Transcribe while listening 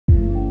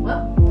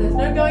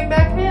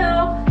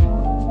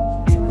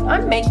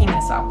making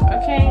this up,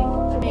 okay?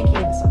 I'm making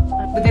this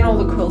up. Within all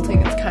the quilting,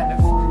 it's kind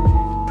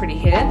of pretty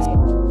hidden.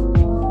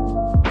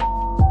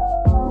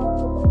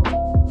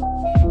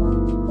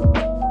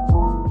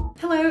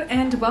 Hello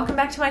and welcome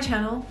back to my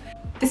channel.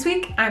 This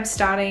week I'm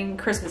starting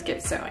Christmas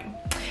gift sewing.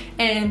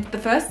 And the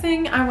first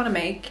thing I want to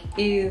make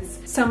is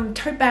some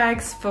tote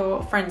bags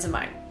for friends of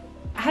mine.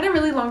 I had a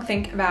really long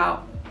think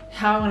about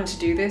how I wanted to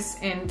do this,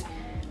 and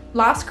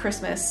last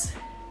Christmas,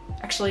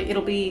 actually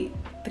it'll be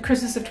the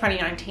Christmas of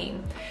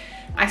 2019,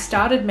 I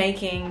started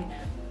making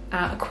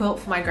a quilt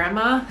for my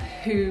grandma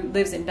who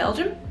lives in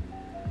Belgium.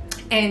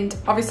 And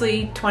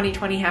obviously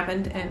 2020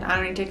 happened, and I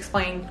don't need to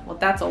explain what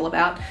that's all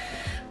about,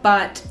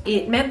 but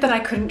it meant that I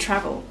couldn't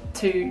travel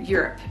to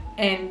Europe.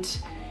 And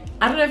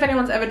I don't know if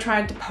anyone's ever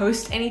tried to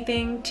post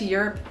anything to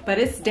Europe, but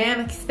it's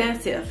damn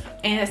expensive.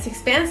 And it's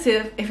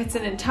expensive if it's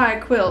an entire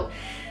quilt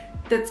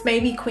that's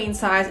maybe queen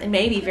size and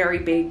maybe very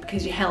big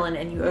because you're Helen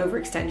and you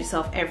overextend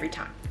yourself every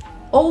time.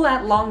 All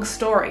that long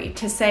story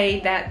to say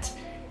that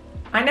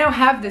I now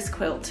have this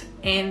quilt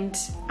and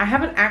I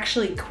haven't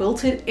actually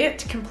quilted it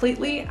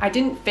completely. I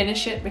didn't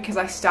finish it because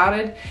I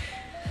started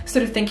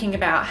sort of thinking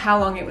about how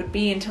long it would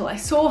be until I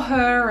saw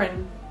her,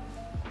 and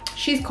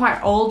she's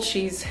quite old.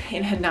 She's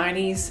in her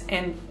 90s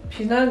and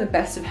she's not in the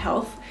best of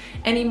health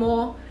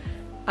anymore.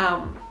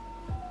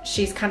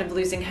 She's kind of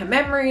losing her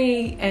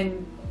memory,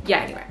 and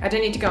yeah, anyway, I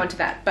don't need to go into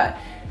that. But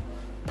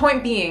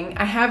point being,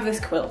 I have this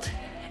quilt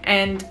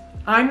and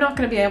I'm not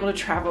going to be able to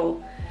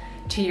travel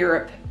to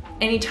Europe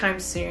anytime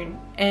soon.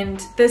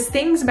 And there's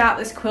things about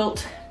this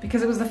quilt,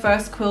 because it was the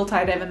first quilt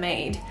I'd ever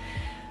made,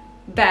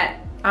 that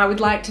I would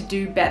like to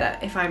do better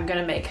if I'm going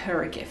to make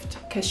her a gift,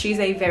 because she's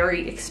a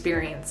very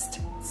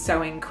experienced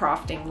sewing,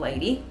 crafting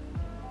lady,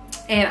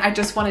 and I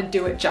just want to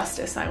do it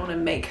justice. I want to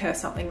make her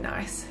something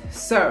nice.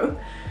 So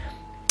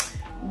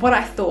what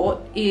I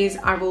thought is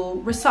I will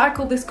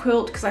recycle this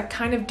quilt because I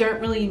kind of don't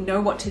really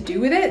know what to do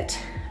with it,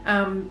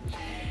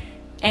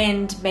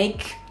 and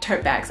make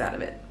tote bags out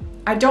of it.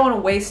 I don't want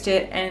to waste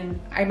it, and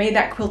I made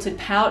that quilted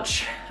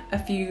pouch a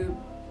few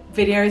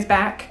videos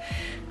back,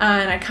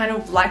 and I kind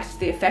of liked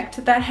the effect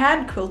that that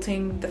had,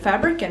 quilting the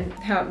fabric and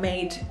how it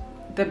made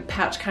the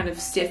pouch kind of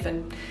stiff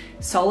and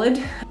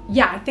solid.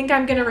 Yeah, I think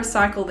I'm gonna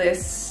recycle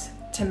this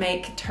to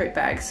make tote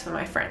bags for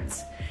my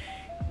friends.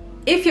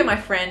 If you're my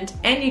friend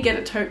and you get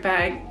a tote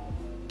bag,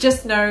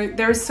 just know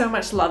there is so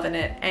much love in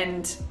it,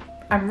 and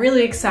I'm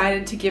really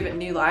excited to give it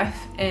new life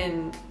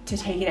and to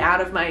take it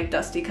out of my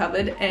dusty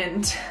cupboard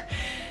and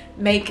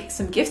make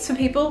some gifts for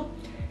people.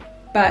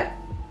 But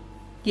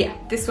yeah,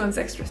 this one's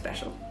extra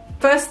special.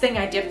 First thing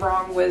I did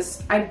wrong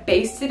was I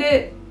basted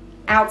it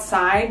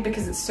outside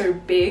because it's so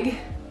big,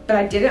 but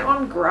I did it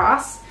on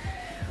grass,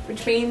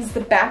 which means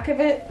the back of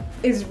it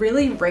is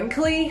really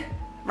wrinkly,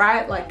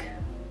 right? Like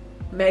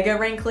mega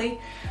wrinkly.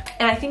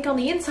 And I think on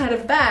the inside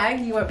of the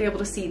bag, you won't be able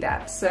to see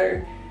that.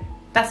 So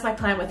that's my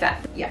plan with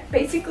that. Yeah,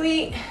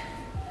 basically,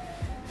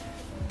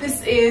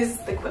 this is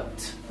the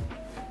quilt.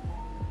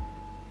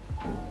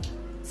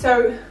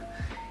 So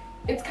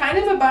it's kind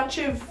of a bunch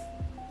of,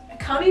 I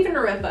can't even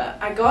remember.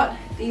 I got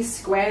these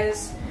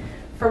squares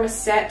from a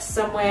set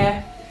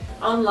somewhere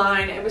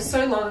online. It was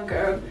so long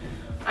ago.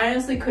 I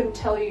honestly couldn't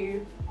tell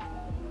you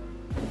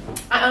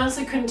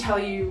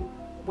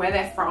where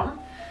they're from.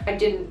 I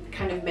didn't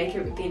kind of make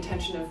it with the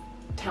intention of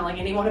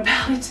telling anyone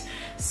about it.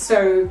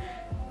 So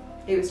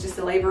it was just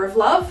a labor of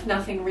love,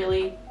 nothing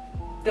really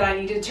that I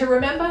needed to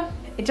remember.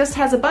 It just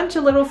has a bunch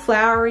of little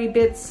flowery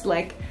bits,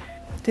 like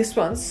this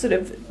one's sort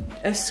of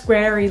a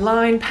squarey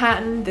line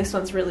pattern, this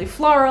one's really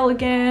floral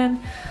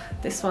again,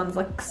 this one's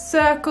like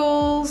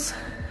circles,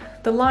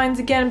 the lines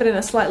again but in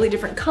a slightly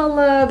different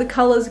color, the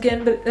colors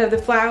again, but the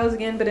flowers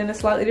again but in a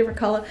slightly different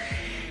color,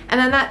 and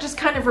then that just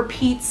kind of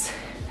repeats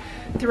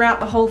throughout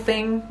the whole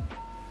thing.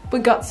 We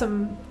got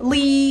some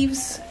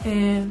leaves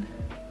and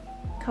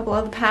a couple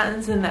other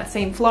patterns in that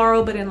same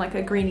floral but in like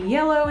a greeny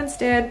yellow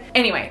instead.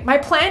 Anyway, my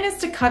plan is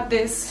to cut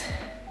this,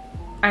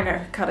 I know,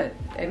 cut it,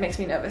 it makes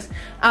me nervous,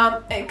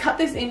 and cut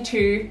this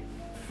into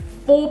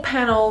 4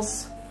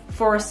 panels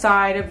for a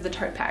side of the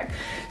tote bag.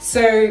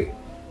 So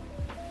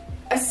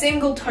a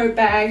single tote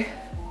bag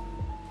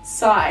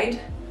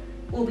side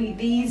will be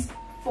these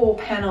 4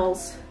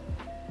 panels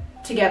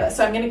together.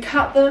 So I'm going to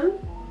cut them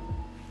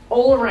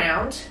all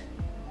around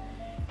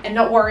and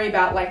not worry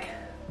about like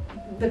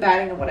the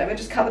batting or whatever,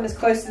 just cut them as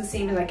close to the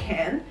seam as I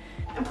can.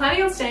 I'm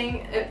planning on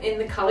staying in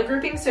the color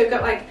grouping, so we've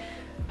got like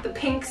the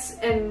pinks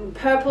and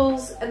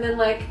purples, and then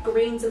like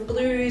greens and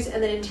blues,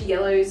 and then into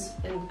yellows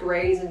and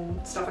grays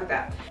and stuff like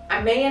that.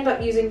 I may end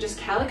up using just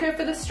calico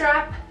for the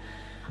strap.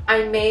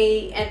 I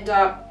may end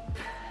up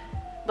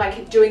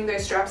like doing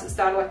those straps that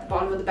start at like the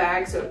bottom of the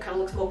bag so it kind of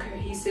looks more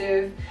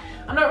cohesive.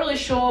 I'm not really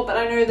sure, but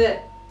I know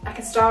that I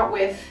can start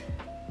with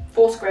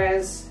 4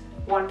 squares,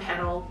 1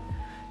 panel,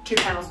 2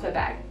 panels per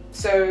bag.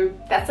 So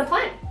that's the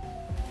plan.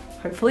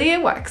 Hopefully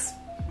it works.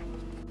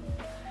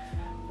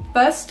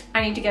 First,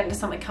 I need to get into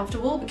something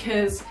comfortable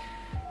because,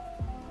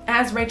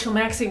 as Rachel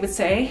Maxey would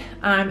say,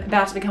 I'm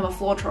about to become a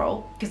floor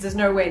troll because there's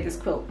no way this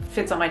quilt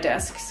fits on my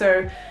desk.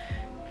 So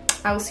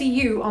I will see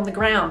you on the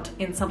ground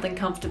in something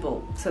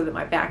comfortable so that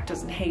my back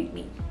doesn't hate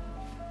me.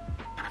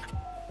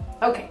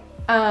 Okay,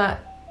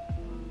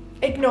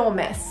 ignore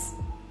mess.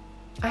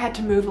 I had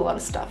to move a lot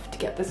of stuff to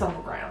get this on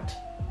the ground.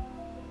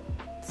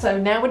 So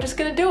now we're just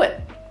gonna do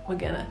it. We're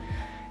gonna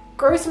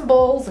grow some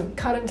balls and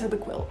cut into the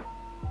quilt.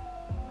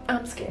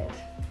 I'm scared.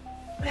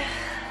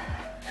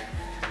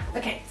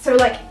 Okay, so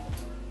like,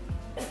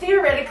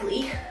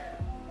 theoretically,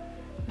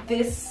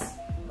 this,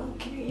 oh,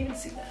 can you even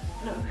see that?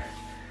 No.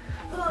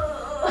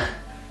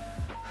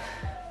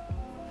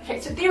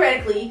 Okay, so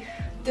theoretically,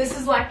 this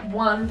is like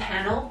one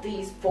panel,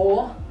 these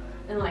four,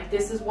 and like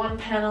this is one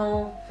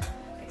panel,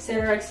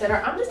 etc.,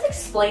 etc. I'm just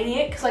explaining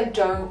it because I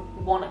don't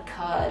want to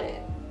cut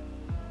it.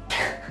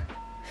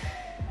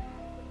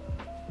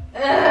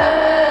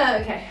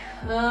 Okay,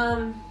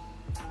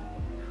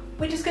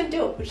 we're just gonna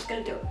do it. We're just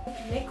gonna do it.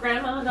 Make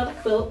Grandma another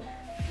quilt.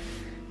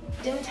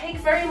 Didn't take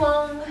very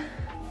long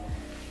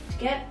to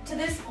get to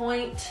this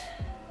point,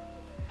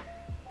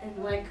 and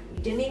like we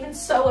didn't even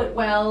sew it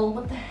well.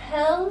 What the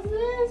hell is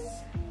this?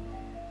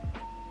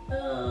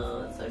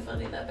 Oh, that's so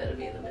funny. That better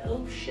be in the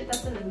middle. Oh shit,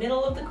 that's in the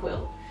middle of the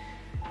quilt.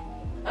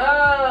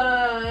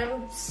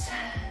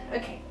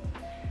 Okay.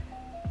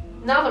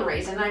 Another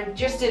reason, I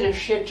just did a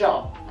shit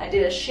job. I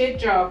did a shit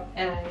job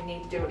and I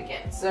need to do it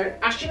again. So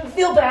I shouldn't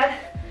feel bad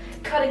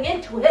cutting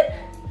into it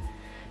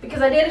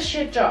because I did a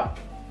shit job.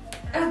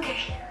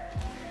 Okay.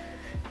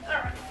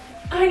 Alright.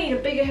 I need a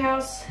bigger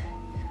house.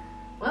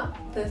 Well,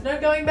 there's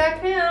no going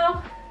back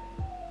now.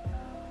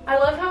 I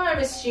love how I'm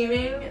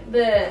assuming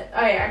that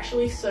I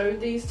actually sewed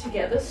these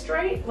together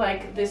straight.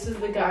 Like, this is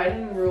the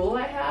guiding rule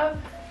I have.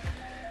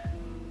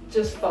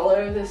 Just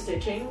follow the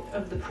stitching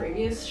of the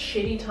previous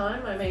shitty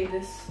time I made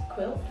this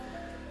quilt.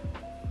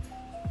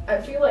 I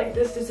feel like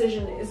this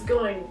decision is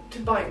going to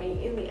bite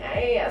me in the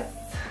ass.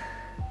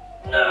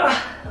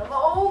 Ugh, I'm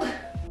old.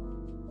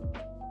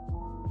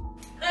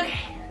 Okay.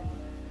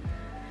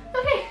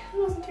 Okay, that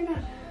wasn't too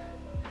bad.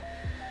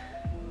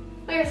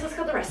 I guess let's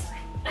cut the rest.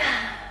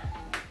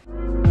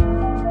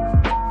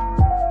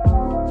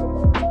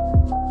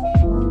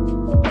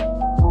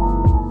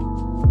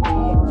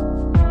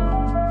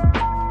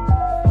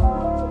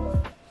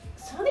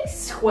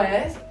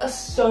 Squares are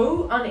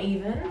so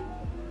uneven.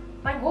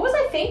 Like, what was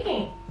I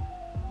thinking?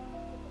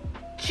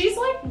 She's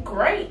like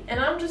great, and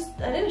I did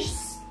a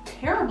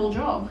terrible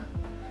job.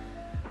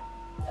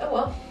 Oh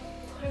well,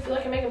 hopefully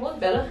I can make it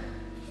look better.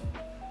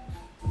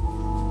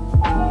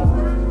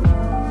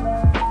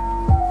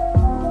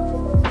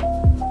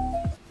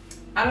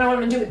 I don't know what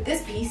I'm gonna do with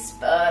this piece,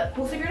 but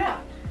we'll figure it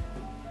out.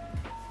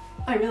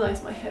 I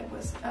realized my head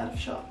was out of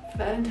shot for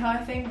that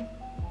entire thing.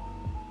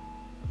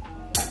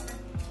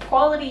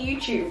 Quality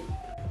YouTube.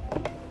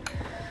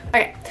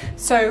 Okay,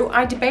 so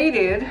I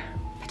debated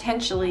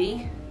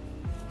potentially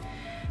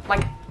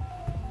like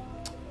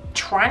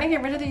trying to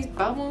get rid of these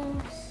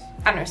bubbles.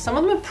 I don't know, some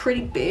of them are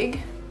pretty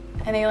big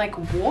and they like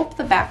warp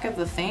the back of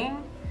the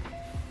thing.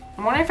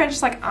 I'm wondering if I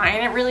just like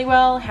iron it really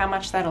well, how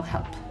much that'll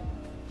help.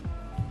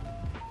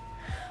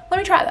 Let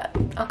me try that,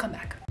 I'll come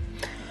back.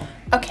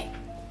 Okay,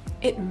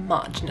 it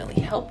marginally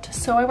helped,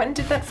 so I went and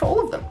did that for all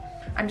of them.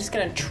 I'm just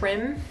gonna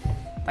trim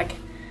like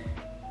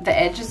the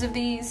edges of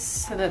these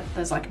so that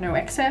there's like no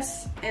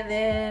excess, and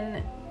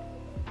then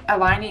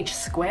align each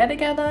square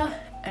together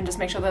and just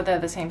make sure that they're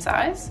the same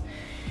size.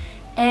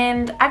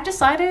 And I've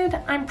decided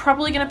I'm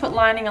probably gonna put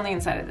lining on the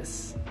inside of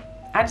this.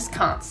 I just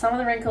can't. Some of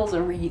the wrinkles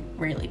are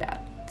really bad.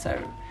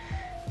 So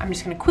I'm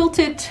just gonna quilt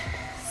it,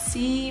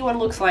 see what it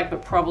looks like,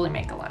 but probably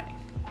make a lining.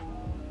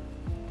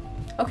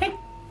 Okay,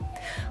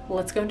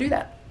 let's go do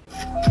that.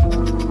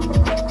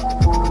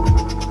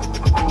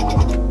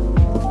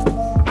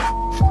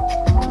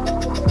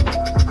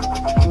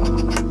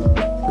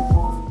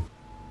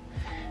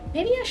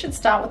 Maybe I should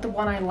start with the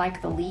one I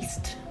like the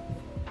least.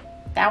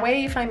 That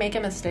way, if I make a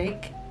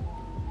mistake,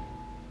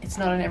 it's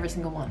not in every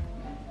single one.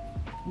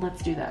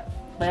 Let's do that.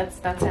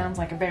 That sounds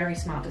like a very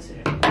smart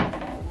decision.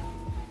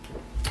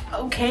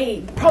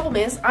 Okay, the problem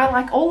is I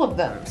like all of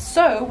them.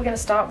 So we're gonna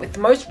start with the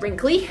most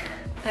wrinkly.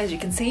 As you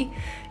can see,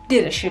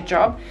 did a shit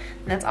job.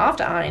 And that's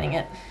after ironing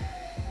it.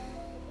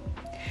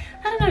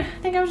 I don't know,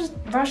 I think I was just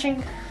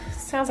rushing.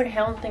 Sounds like a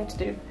Helen thing to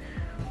do.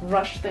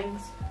 Rush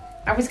things.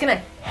 I was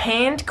gonna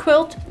hand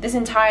quilt this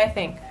entire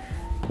thing.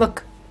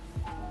 Look,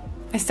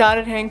 I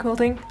started hand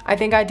quilting. I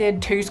think I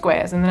did 2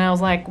 squares and then I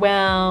was like,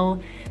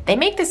 well, they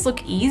make this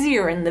look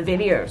easier in the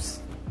videos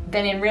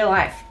than in real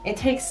life. It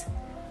takes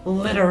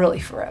literally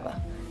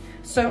forever.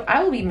 So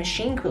I will be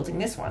machine quilting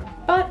this one.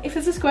 But if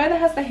it's a square that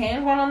has the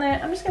hand one on there,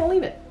 I'm just gonna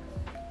leave it.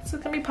 So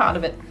it's gonna be part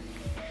of it.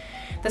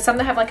 There's some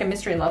that have like a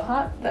mystery love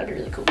heart. That'd be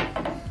really cool.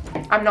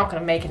 I'm not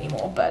gonna make any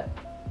more, but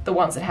the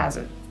ones that has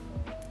it,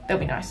 they'll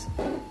be nice.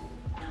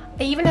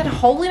 I even had a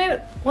hole in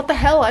it. What the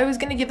hell? I was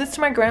gonna give this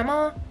to my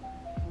grandma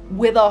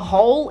with a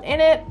hole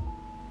in it.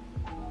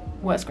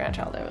 Worst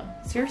grandchild ever.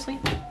 Seriously?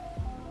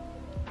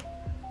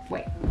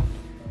 Wait.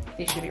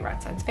 These should be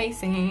right sides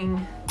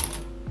facing.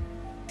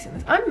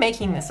 I'm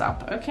making this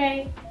up,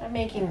 okay? I'm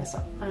making this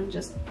up. I'm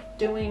just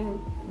doing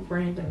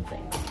random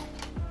things.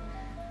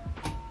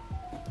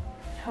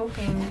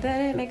 hoping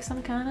that it makes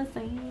some kind of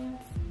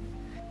sense.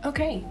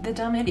 Okay, the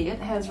dumb idiot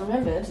has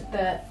remembered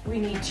that we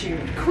need to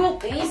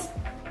quilt these.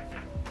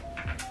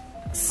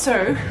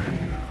 So,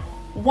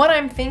 what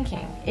I'm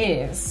thinking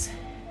is,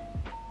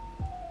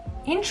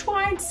 inch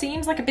wide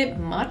seems like a bit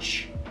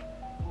much,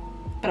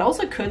 but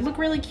also could look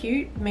really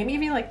cute. Maybe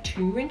even like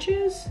 2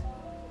 inches.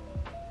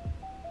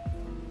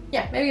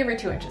 Yeah, maybe every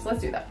 2 inches.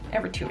 Let's do that.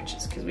 Every 2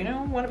 inches, because we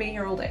don't want to be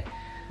here all day.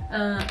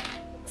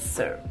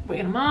 So we're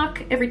gonna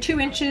mark every 2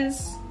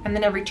 inches, and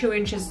then every 2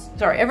 inches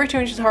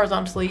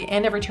horizontally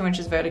and every 2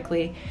 inches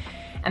vertically.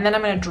 And then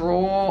I'm gonna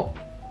draw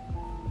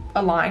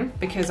a line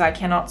because I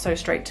cannot sew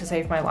straight to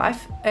save my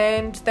life.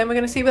 And then we're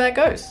gonna see where that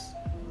goes.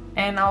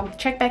 And I'll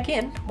check back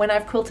in when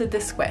I've quilted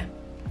this square.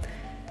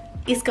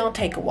 It's gonna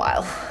take a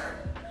while.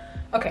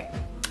 Okay,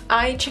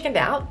 I chickened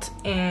out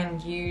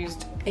and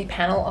used a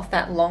panel off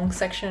that long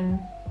section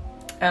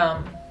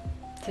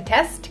to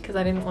test because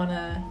I didn't want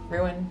to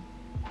ruin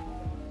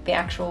the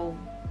actual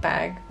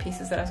bag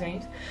pieces that I was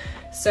going to use.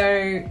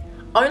 So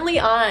only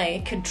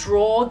I could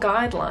draw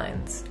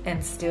guidelines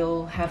and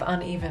still have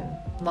uneven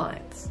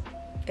lines.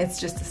 It's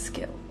just a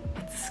skill.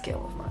 It's a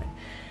skill of mine.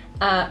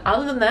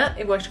 Other than that,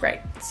 it worked great.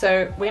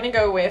 So we're going to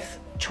go with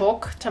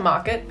chalk to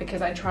mark it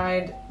because I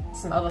tried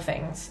some other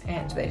things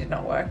and they did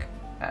not work.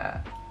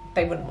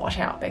 They wouldn't wash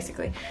out,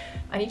 basically.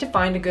 I need to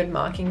find a good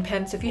marking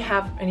pen, so if you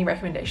have any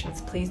recommendations,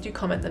 please do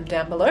comment them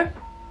down below.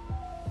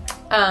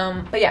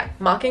 But yeah,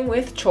 marking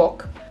with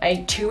chalk,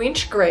 a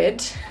 2-inch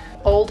grid,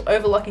 old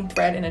overlocking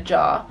thread in a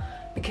jar,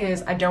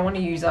 because I don't want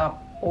to use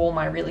up all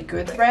my really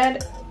good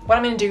thread. What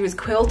I'm going to do is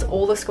quilt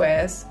all the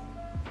squares,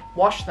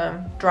 wash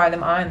them, dry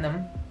them, iron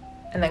them,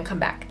 and then come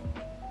back.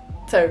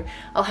 So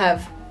I'll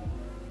have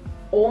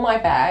all my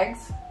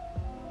bags,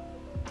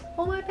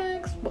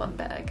 one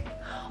bag.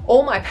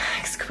 All my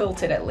bags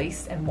quilted at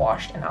least and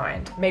washed and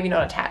ironed, maybe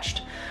not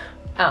attached.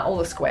 All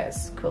the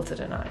squares quilted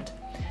and ironed.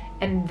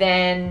 And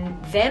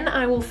then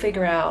I will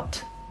figure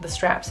out the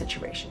strap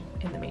situation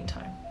in the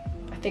meantime.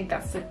 I think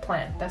that's the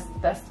plan. That's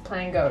the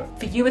plan go.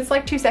 For you it's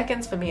like 2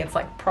 seconds, for me it's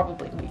like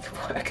probably a week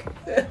of work.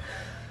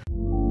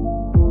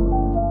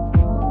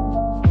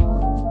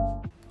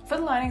 For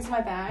the linings of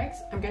my bags,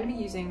 I'm going to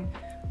be using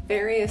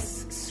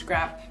various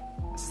scrap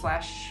 /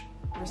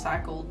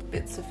 recycled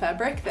bits of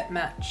fabric that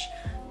match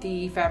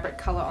the fabric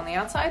color on the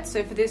outside.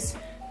 So for this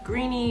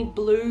greeny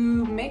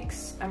blue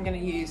mix, I'm going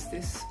to use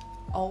this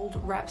old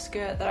wrap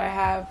skirt that I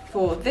have.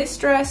 For this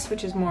dress,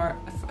 which is more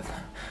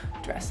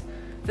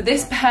for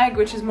this bag,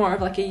 which is more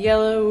of like a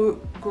yellow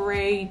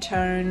gray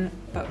tone,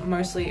 but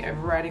mostly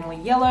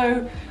overridingly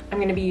yellow, I'm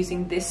going to be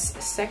using this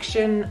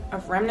section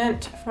of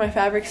remnant for my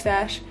fabric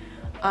stash.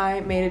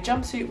 I made a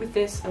jumpsuit with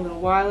this a little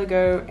while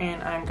ago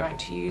and I'm going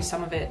to use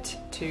some of it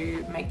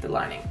to make the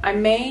lining. I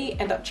may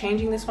end up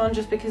changing this one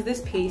just because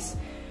this piece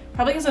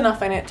probably has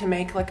enough in it to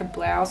make like a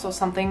blouse or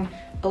something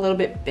a little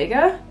bit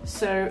bigger,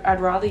 so I'd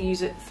rather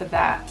use it for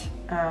that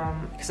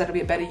because that'll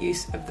be a better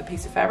use of the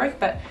piece of fabric.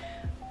 But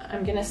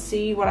I'm gonna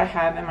see what I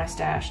have in my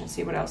stash and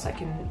see what else I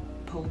can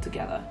pull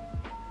together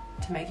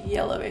to make a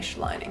yellowish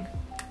lining.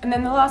 And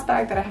then the last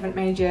bag that I haven't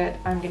made yet,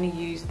 I'm gonna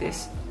use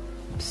this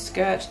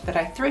skirt that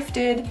I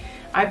thrifted.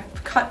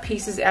 I've cut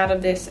pieces out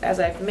of this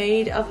as I've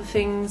made other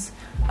things,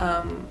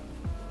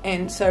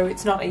 and so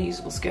it's not a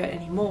usable skirt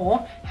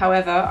anymore.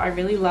 However, I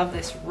really love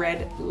this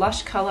red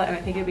lush color and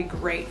I think it'd be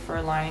great for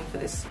a lining for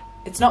this.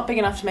 It's not big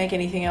enough to make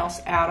anything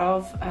else out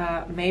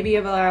of, maybe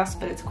a blouse,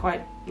 but it's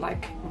quite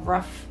like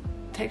rough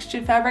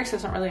textured fabric, so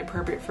it's not really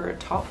appropriate for a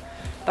top.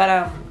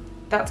 But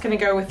that's gonna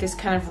go with this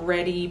kind of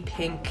reddy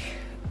pink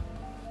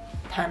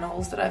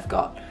panels that I've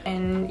got.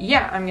 And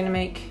yeah, I'm gonna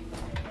make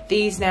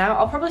these now.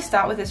 I'll probably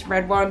start with this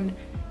red one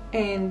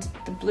and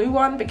the blue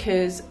one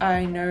because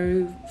I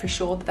know for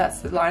sure that that's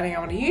the lining I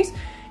want to use.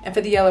 And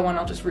for the yellow one,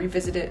 I'll just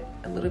revisit it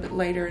a little bit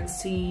later and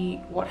see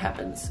what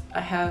happens.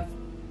 I have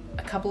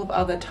a couple of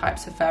other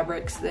types of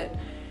fabrics that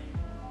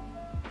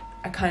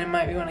I kind of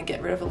might want to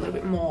get rid of a little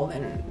bit more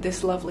than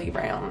this lovely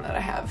brown that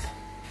I have.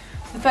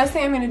 So the first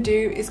thing I'm going to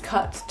do is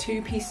cut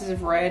 2 pieces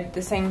of red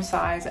the same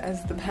size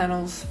as the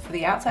panels for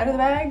the outside of the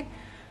bag.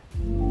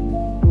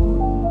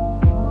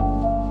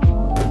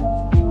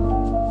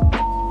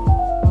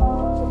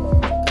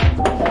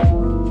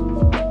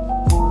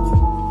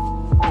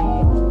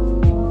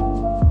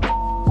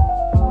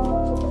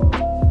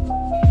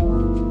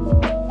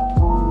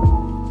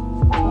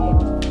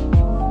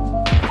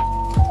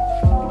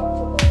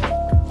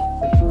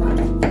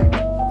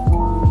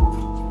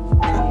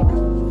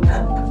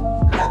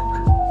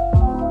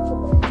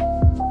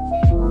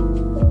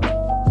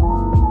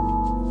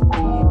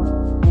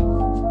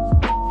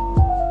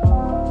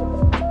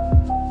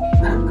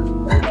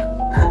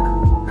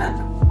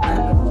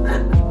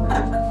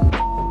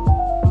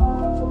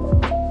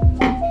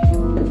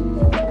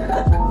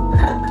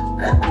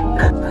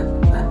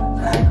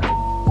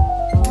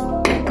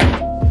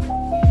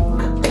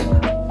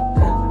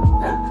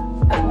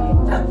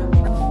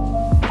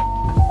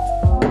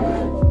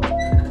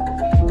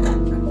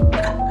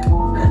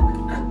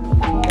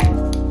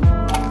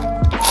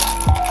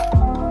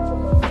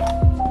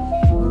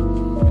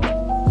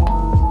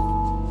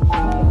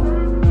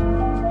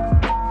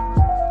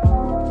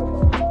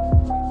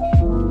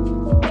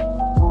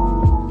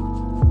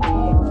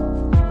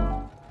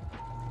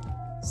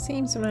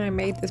 seems when I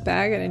made this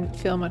bag I didn't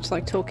feel much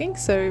like talking,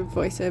 so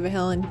voiceover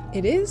Helen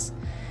it is.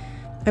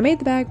 I made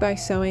the bag by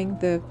sewing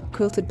the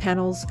quilted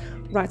panels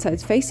right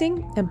sides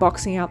facing and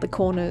boxing out the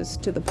corners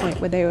to the point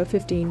where they were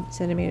 15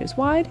 centimeters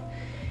wide,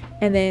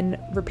 and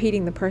then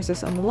repeating the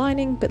process on the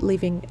lining but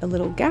leaving a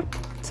little gap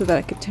so that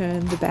I could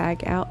turn the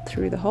bag out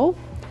through the hole.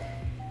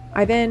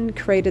 I then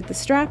created the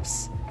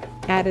straps,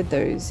 added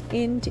those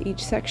into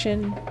each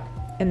section,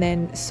 and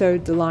then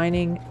sewed the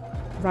lining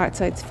right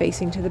sides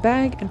facing to the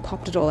bag and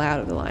popped it all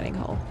out of the lining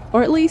hole.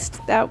 Or at least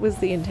that was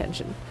the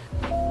intention.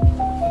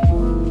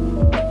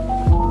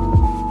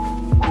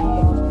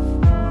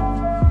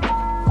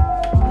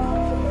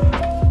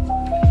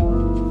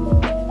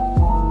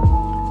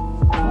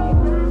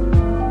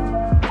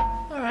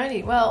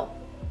 Alrighty, well,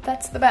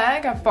 that's the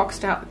bag. I've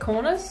boxed out the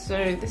corners,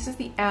 so this is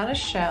the outer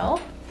shell.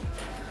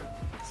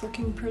 It's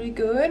looking pretty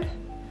good.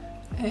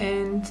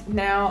 And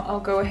now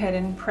I'll go ahead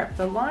and prep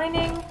the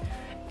lining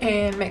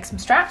and make some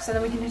straps, and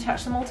then we can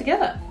attach them all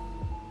together.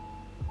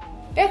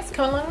 Yeah, it's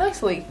coming along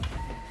nicely.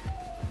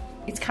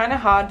 It's kind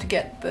of hard to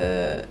get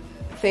the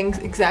things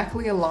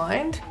exactly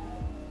aligned,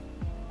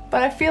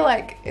 but I feel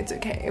like it's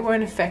okay. It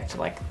won't affect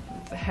like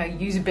how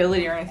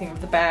usability or anything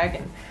of the bag,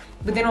 and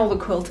within all the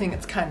quilting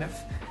it's kind of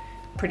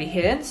pretty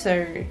hidden,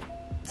 so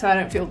I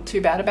don't feel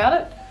too bad about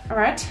it.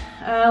 Alright,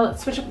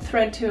 let's switch up the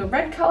thread to a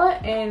red color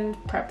and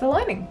prep the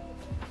lining.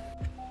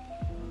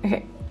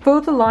 Okay, for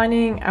the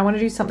lining, I want to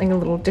do something a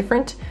little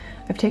different.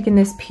 I've taken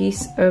this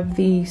piece of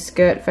the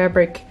skirt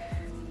fabric,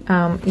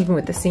 even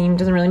with the seam,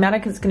 doesn't really matter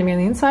because it's going to be on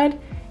the inside,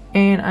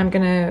 and I'm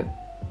going to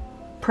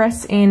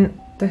press in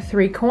the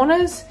 3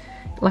 corners.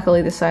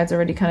 Luckily the side's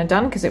already kind of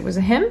done because it was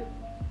a hem.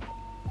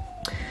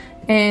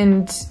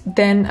 And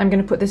then I'm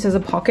going to put this as a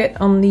pocket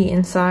on the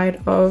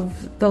inside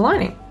of the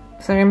lining.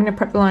 So I'm going to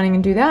prep the lining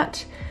and do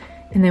that,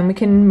 and then we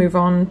can move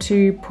on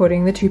to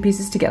putting the 2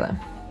 pieces together.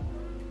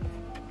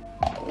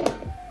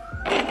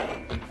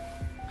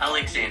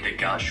 Alexander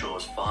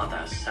Garshaw's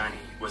father, Sonny,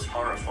 was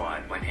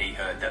horrified when he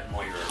heard that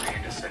Moira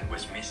Anderson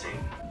was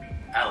missing.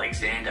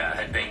 Alexander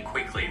had been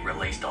quickly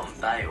released on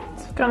bail.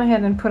 So I've gone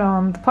ahead and put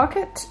on the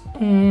pocket,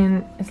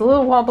 and it's a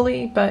little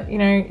wobbly, but you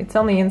know, it's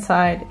on the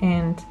inside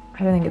and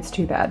I don't think it's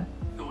too bad.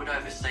 Who had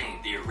overseen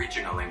the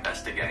original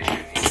investigation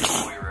into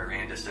Moira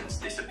Anderson's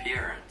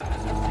disappearance?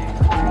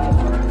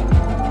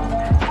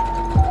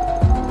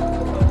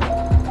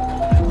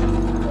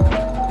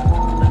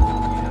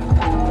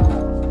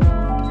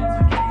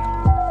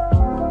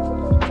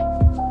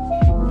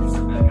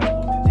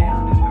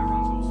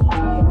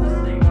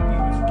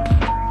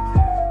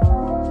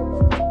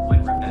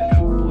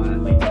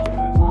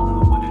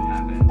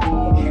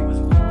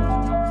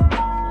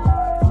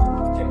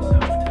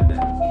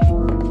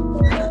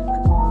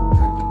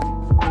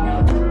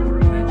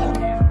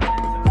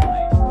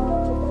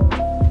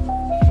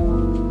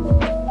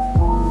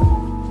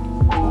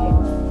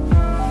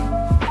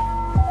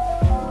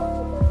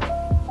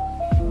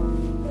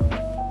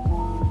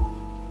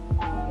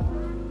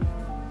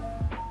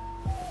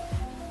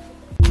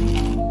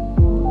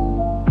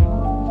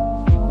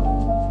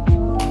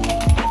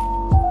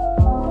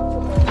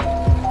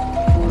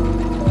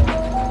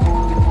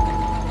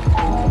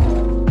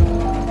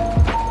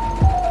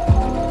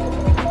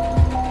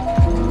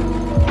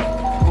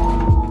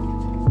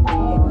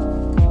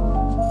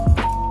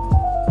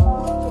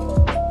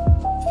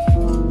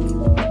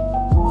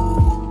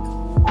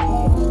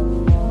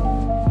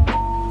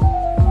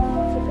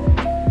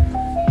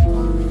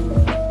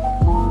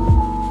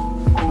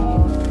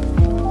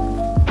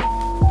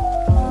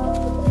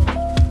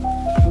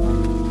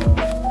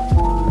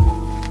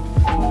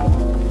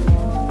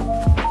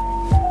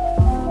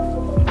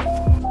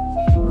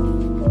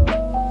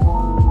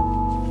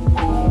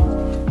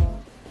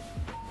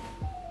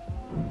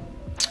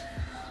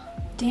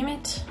 Damn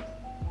it.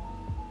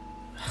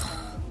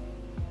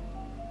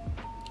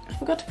 I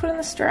forgot to put in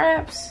the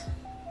straps.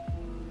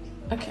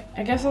 Okay,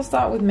 I guess I'll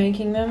start with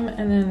making them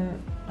and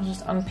then I'll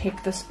just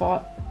unpick the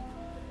spot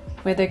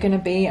where they're gonna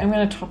be. I'm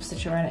gonna top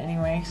stitch around it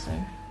anyway, so.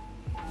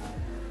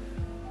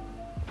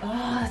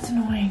 Oh, that's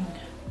annoying.